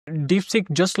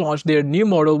Deepseek just launched their new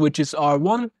model, which is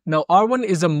R1. Now, R1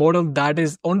 is a model that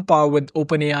is on par with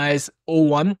OpenAI's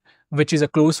O1, which is a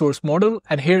closed source model.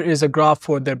 And here is a graph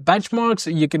for their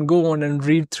benchmarks. You can go on and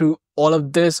read through all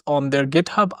of this on their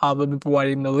GitHub. I will be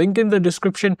providing the link in the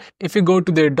description. If you go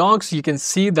to their docs, you can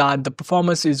see that the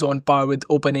performance is on par with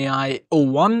OpenAI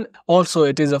O1. Also,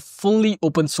 it is a fully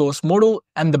open source model.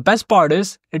 And the best part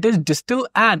is it is distilled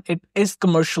and it is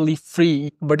commercially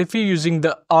free. But if you're using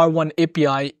the R1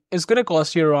 API, it's going to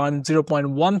cost you around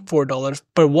 $0.14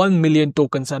 per 1 million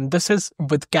tokens. And this is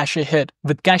with cache hit.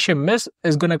 With cache miss,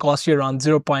 it's going to cost you around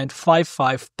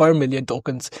 0.55 per million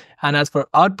tokens. And as for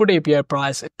output API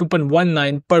price,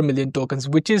 2.19 per million tokens,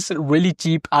 which is really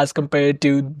cheap as compared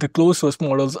to the closed source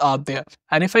models out there.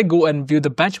 And if I go and view the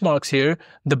benchmarks here,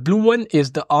 the blue one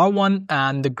is the R1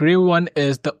 and the gray one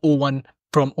is the O1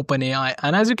 from OpenAI.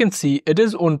 And as you can see, it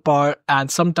is on par and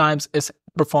sometimes it's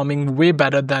performing way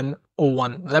better than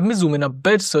O1. Let me zoom in a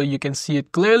bit so you can see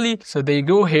it clearly. So there you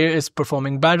go, here is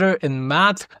performing better in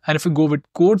math. And if we go with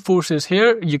code forces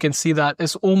here, you can see that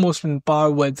it's almost in par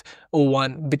with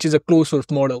O1, which is a closed source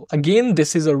model. Again,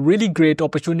 this is a really great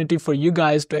opportunity for you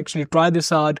guys to actually try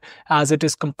this out as it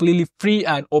is completely free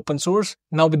and open source.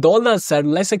 Now, with all that said,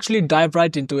 let's actually dive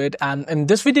right into it. And in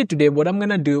this video today, what I'm going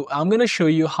to do, I'm going to show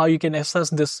you how you can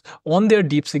access this on their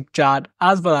Deepseek Chat,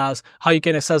 as well as how you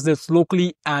can access this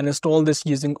locally and install this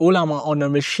using Ollama on a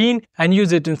machine and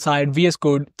use it inside VS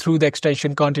Code through the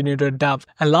extension continuator dev.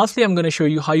 And lastly, I'm going to show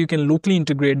you how you can locally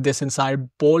integrate this inside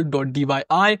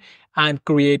Bolt.DIY and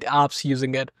create apps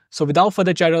using it. So without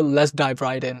further ado, let's dive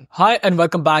right in. Hi and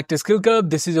welcome back to SkillCurb.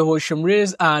 This is your host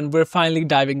Shamriz and we're finally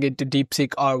diving into Deepseek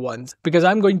R1s because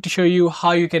I'm going to show you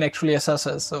how you can actually access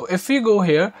it. So if you go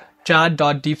here,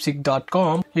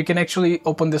 chat.deepseek.com, you can actually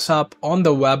open this up on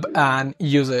the web and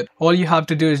use it. All you have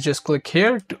to do is just click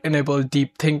here to enable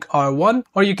Deepseek R1,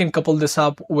 or you can couple this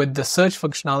up with the search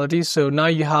functionality. So now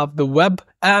you have the web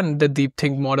and the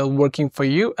Deepseek model working for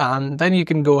you, and then you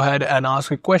can go ahead and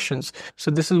ask it questions.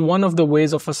 So this is one of the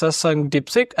ways of accessing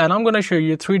Deepseek, and I'm going to show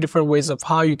you 3 different ways of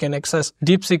how you can access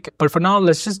Deepseek. But for now,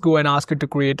 let's just go and ask it to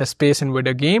create a space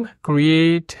invader game.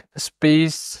 Create a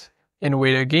space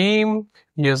invader game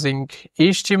using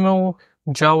HTML,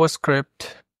 JavaScript,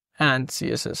 and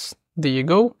CSS. There you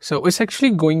go. So it's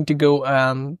actually going to go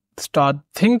and start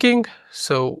thinking.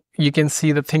 So you can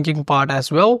see the thinking part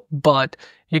as well, but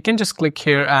you can just click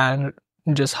here and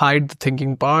just hide the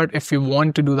thinking part if you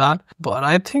want to do that. But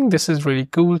I think this is really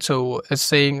cool. So it's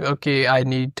saying, okay, I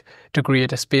need to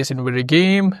create a space invader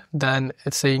game. Then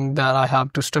it's saying that I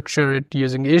have to structure it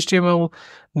using HTML.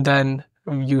 Then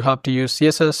you have to use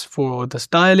CSS for the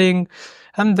styling,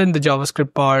 and then the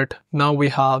JavaScript part. Now we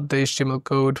have the HTML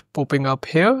code popping up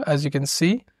here, as you can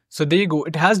see. So there you go.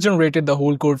 It has generated the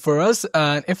whole code for us.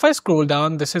 And if I scroll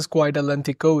down, this is quite a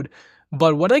lengthy code.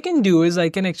 But what I can do is I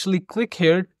can actually click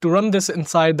here to run this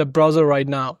inside the browser right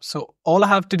now. So all I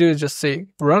have to do is just say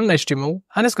run HTML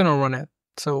and it's going to run it.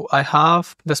 So I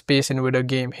have the Space Invader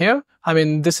game here. I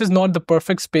mean, this is not the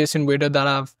perfect Space Invader that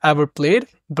I've ever played,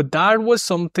 but that was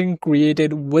something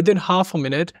created within half a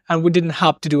minute and we didn't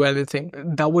have to do anything.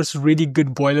 That was really good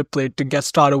boilerplate to get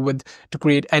started with to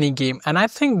create any game. And I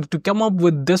think to come up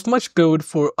with this much code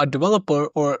for a developer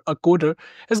or a coder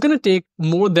is going to take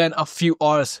more than a few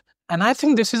hours. And I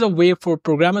think this is a way for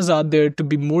programmers out there to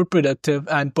be more productive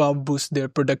and boost their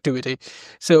productivity.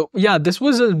 So yeah, this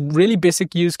was a really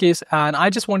basic use case and I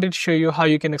just wanted to show you how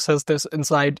you can access this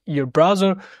inside your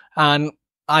browser. And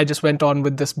I just went on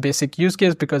with this basic use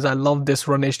case because I love this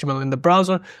run HTML in the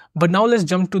browser. But now let's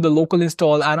jump to the local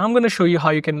install and I'm going to show you how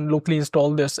you can locally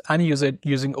install this and use it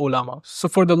using Ollama. So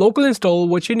for the local install,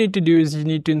 what you need to do is you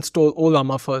need to install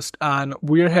Ollama first. And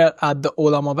we're here at the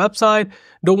Ollama website.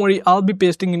 Don't worry, I'll be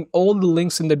pasting in all the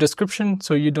links in the description,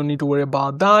 so you don't need to worry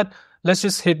about that. Let's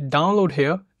just hit download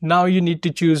here. Now you need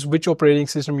to choose which operating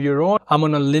system you're on. I'm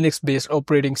on a Linux-based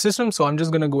operating system, so I'm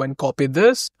just going to go and copy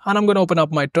this and I'm going to open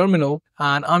up my terminal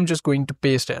and I'm just going to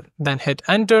paste it. Then hit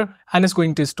enter and it's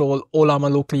going to install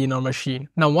Ollama locally in our machine.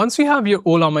 Now, once you have your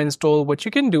Ollama installed, what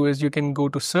you can do is you can go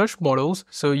to search models.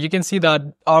 So you can see that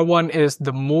R1 is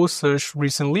the most searched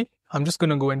recently. I'm just going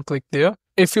to go and click there.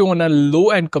 If you want a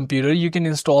low-end computer, you can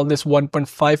install this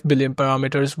 1.5 billion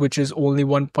parameters, which is only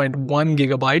 1.1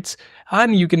 gigabytes.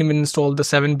 And you can even install the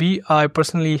 7B. I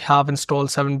personally have installed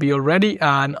 7B already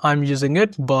and I'm using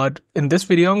it. But in this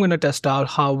video, I'm going to test out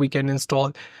how we can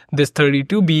install this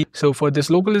 32B. So for this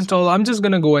local install, I'm just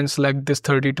going to go and select this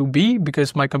 32B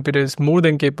because my computer is more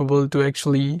than capable to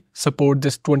actually support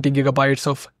this 20 gigabytes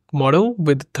of model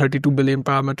with 32 billion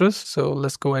parameters. So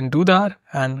let's go and do that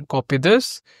and copy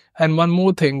this. And one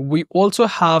more thing, we also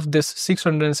have this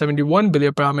 671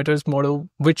 billion parameters model,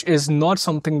 which is not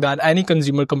something that any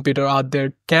consumer computer out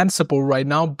there can support right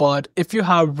now. But if you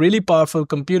have really powerful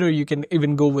computer, you can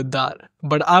even go with that.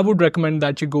 But I would recommend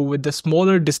that you go with the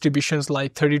smaller distributions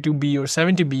like 32B or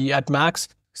 70B at max.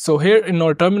 So here in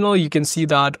our terminal, you can see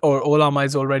that our Ollama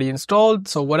is already installed.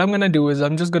 So what I'm going to do is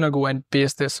I'm just going to go and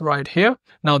paste this right here.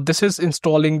 Now this is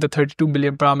installing the 32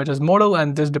 billion parameters model,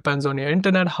 and this depends on your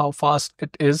internet, how fast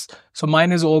it is. So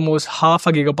mine is almost half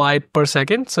a gigabyte per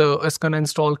second. So it's going to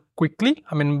install quickly.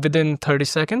 I mean, within 30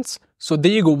 seconds. So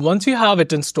there you go. Once you have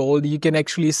it installed, you can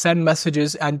actually send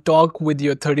messages and talk with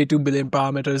your 32 billion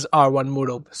parameters R1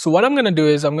 model. So what I'm going to do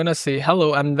is I'm going to say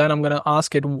hello, and then I'm going to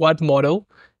ask it what model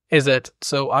is it.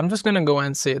 So I'm just going to go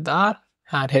and say that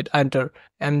and hit enter.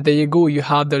 And there you go. You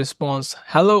have the response.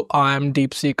 Hello, I am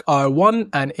Deepseek R1,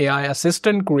 an AI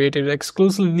assistant created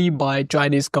exclusively by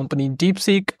Chinese company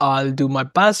Deepseek. I'll do my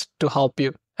best to help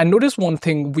you. And notice one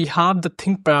thing, we have the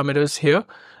think parameters here.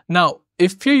 Now,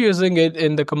 if you're using it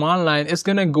in the command line, it's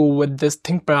going to go with this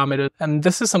think parameter. And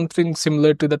this is something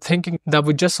similar to the thinking that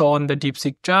we just saw on the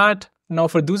Deepseek chat. Now,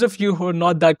 for those of you who are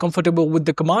not that comfortable with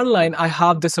the command line, I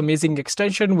have this amazing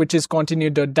extension, which is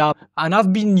continue.dapp. And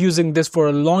I've been using this for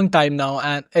a long time now,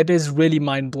 and it is really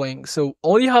mind-blowing. So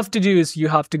all you have to do is you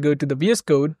have to go to the VS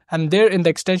Code, and there in the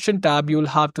extension tab, you'll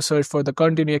have to search for the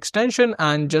continue extension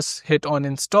and just hit on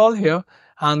install here.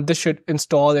 And this should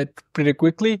install it pretty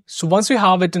quickly. So once you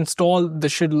have it installed,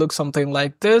 this should look something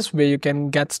like this, where you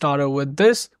can get started with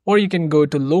this, or you can go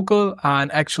to local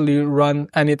and actually run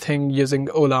anything using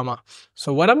Ollama.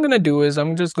 So what I'm going to do is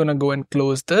I'm just going to go and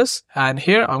close this. And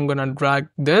here I'm going to drag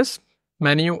this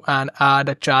menu and add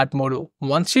a chat module.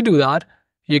 Once you do that,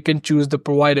 you can choose the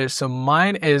provider. So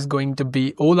mine is going to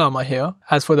be Ollama here.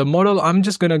 As for the model, I'm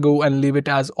just going to go and leave it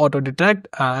as auto detect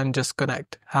and just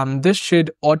connect. And this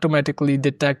should automatically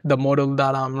detect the model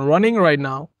that I'm running right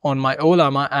now on my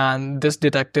Ollama. And this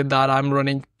detected that I'm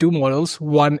running two models.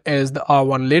 One is the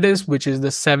R1 latest, which is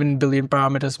the 7 billion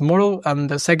parameters model. And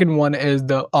the second one is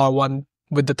the R1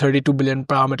 with the 32 billion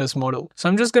parameters model. So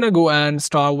I'm just going to go and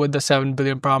start with the 7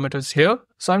 billion parameters here.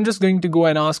 So I'm just going to go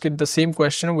and ask it the same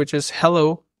question, which is,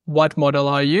 hello, what model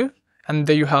are you? And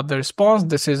there you have the response.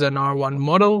 This is an R1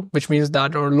 model, which means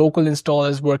that our local install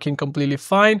is working completely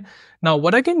fine. Now,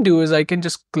 what I can do is I can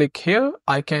just click here.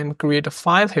 I can create a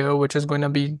file here, which is going to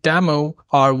be demo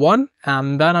R1.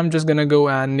 And then I'm just going to go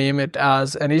and name it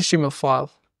as an HTML file.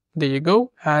 There you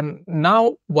go. And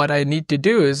now what I need to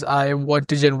do is I want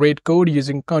to generate code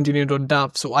using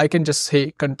continue.dapp. So I can just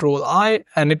say Control I,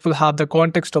 and it will have the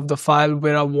context of the file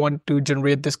where I want to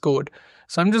generate this code.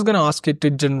 So I'm just going to ask it to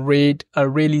generate a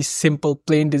really simple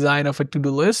plain design of a to-do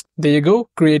list. There you go.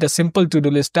 Create a simple to-do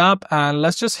list tab, and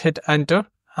let's just hit enter.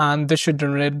 And this should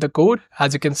generate the code.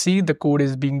 As you can see, the code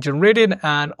is being generated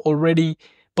and already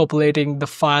populating the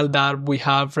file that we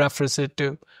have referenced it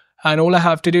to. And all I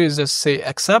have to do is just say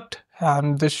accept,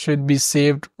 and this should be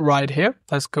saved right here.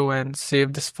 Let's go and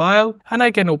save this file, and I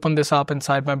can open this up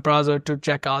inside my browser to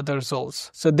check out the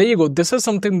results. So there you go. This is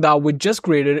something that we just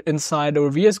created inside our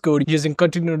VS Code using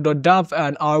continue.dapp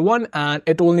and R1, and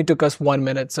it only took us 1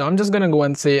 minute. So I'm just going to go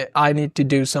and say I need to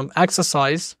do some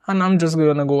exercise, and I'm just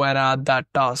going to go and add that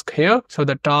task here. So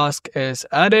the task is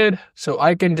added. So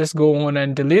I can just go on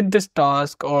and delete this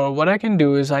task, or what I can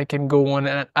do is I can go on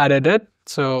and edit it.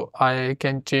 So I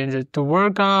can change it to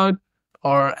workout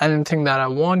or anything that I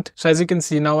want. So as you can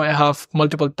see, now I have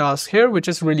multiple tasks here, which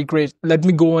is really great. Let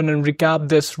me go on and recap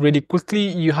this really quickly.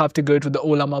 You have to go to the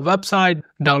Ollama website,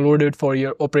 download it for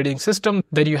your operating system.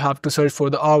 Then you have to search for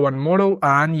the R1 model,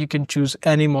 and you can choose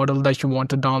any model that you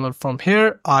want to download from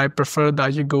here. I prefer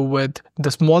that you go with the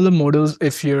smaller models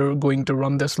if you're going to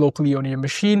run this locally on your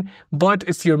machine. But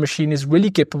if your machine is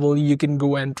really capable, you can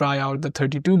go and try out the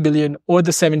 32 billion or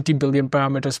the 70 billion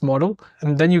parameters model.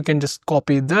 And then you can just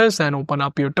copy this and open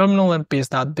up your terminal and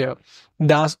paste that there.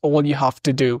 That's all you have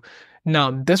to do.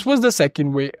 Now, this was the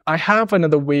second way. I have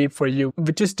another way for you,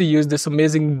 which is to use this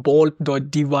amazing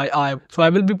Bolt.DIY. So I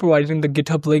will be providing the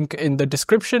GitHub link in the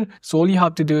description. So all you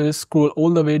have to do is scroll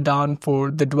all the way down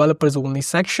for the developers only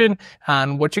section.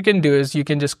 And what you can do is you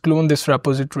can just clone this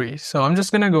repository. So I'm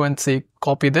just going to go and say,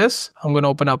 copy this. I'm going to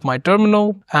open up my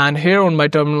terminal. And here on my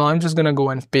terminal, I'm just going to go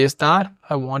and paste that.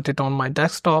 I want it on my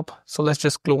desktop. So let's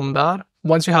just clone that.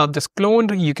 Once you have this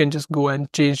cloned, you can just go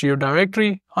and change your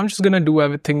directory. I'm just going to do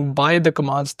everything by the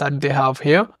commands that they have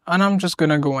here. And I'm just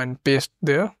going to go and paste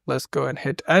there. Let's go and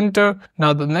hit enter.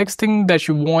 Now, the next thing that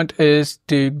you want is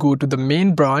to go to the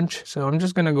main branch. So I'm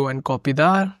just going to go and copy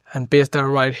that and paste that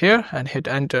right here and hit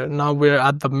enter. Now we're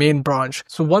at the main branch.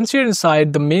 So once you're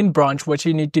inside the main branch, what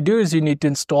you need to do is you need to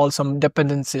install some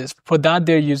dependencies. For that,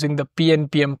 they're using the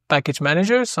pnpm package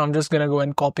manager. So I'm just going to go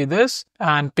and copy this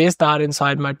and paste that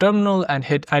inside my terminal and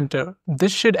hit enter.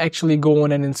 This should actually go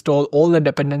on and install all the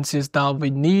dependencies that we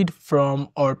need from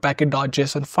our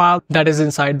package.json file that is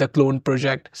inside the clone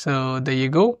project. So there you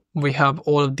go. We have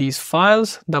all of these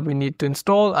files that we need to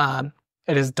install, and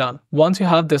it is done. Once you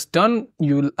have this done,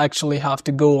 you'll actually have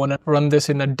to go on and run this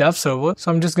in a dev server.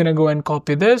 So I'm just going to go and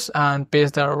copy this and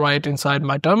paste that right inside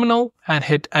my terminal and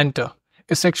hit enter.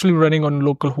 It's actually running on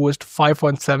localhost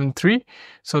 5.73.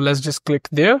 So let's just click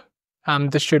there.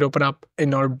 And this should open up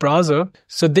in our browser.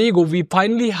 So there you go. We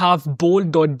finally have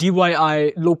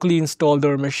Bolt.DIY locally installed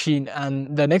on our machine.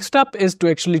 And the next step is to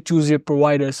actually choose your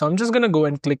provider. So I'm just going to go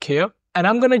and click here. And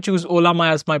I'm going to choose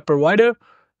Ollama as my provider.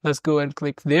 Let's go and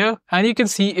click there. And you can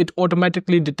see it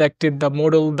automatically detected the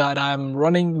model that I'm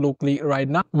running locally right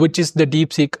now, which is the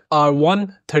Deepseek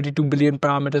R1 32 billion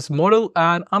parameters model.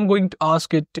 And I'm going to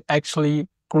ask it to actually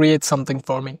create something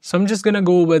for me. So I'm just going to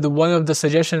go with one of the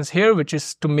suggestions here, which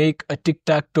is to make a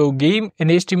tic-tac-toe game in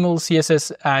HTML,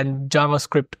 CSS, and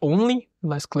JavaScript only.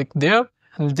 Let's click there.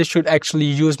 And this should actually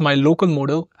use my local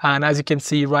model. And as you can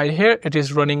see right here, it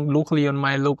is running locally on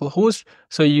my local host.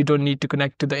 So you don't need to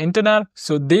connect to the internet.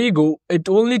 So there you go. It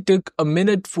only took a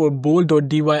minute for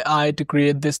Bolt.DIY to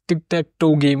create this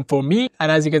tic-tac-toe game for me.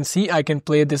 And as you can see, I can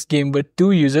play this game with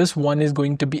two users. One is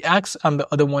going to be X and the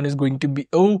other one is going to be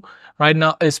O. Right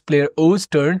now is player O's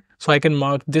turn. So I can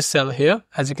mark this cell here.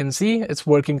 As you can see, it's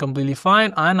working completely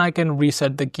fine, and I can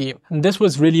reset the game. And this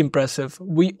was really impressive.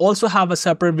 We also have a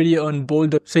separate video on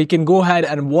Bolt, so you can go ahead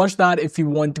and watch that if you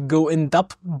want to go in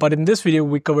depth. But in this video,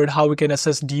 we covered how we can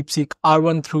access Deepseek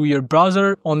R1 through your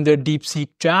browser on their Deepseek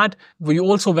Chat. We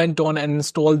also went on and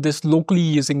installed this locally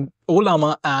using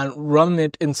Ollama and run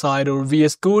it inside our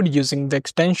VS Code using the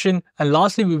extension. And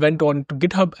lastly, we went on to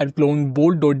GitHub and cloned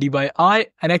Bolt.DIY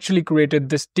and actually created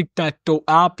this tic-tac-toe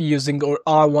app using our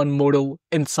R1 model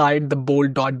inside the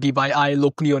Bolt.DIY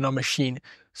locally on our machine.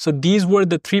 So these were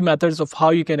the three methods of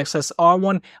how you can access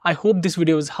R1. I hope this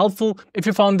video was helpful. If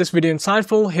you found this video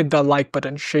insightful, hit the like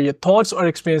button, share your thoughts or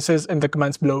experiences in the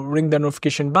comments below, ring the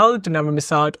notification bell to never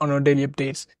miss out on our daily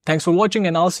updates. Thanks for watching,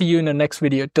 and I'll see you in the next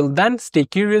video. Till then, stay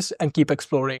curious and keep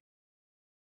exploring.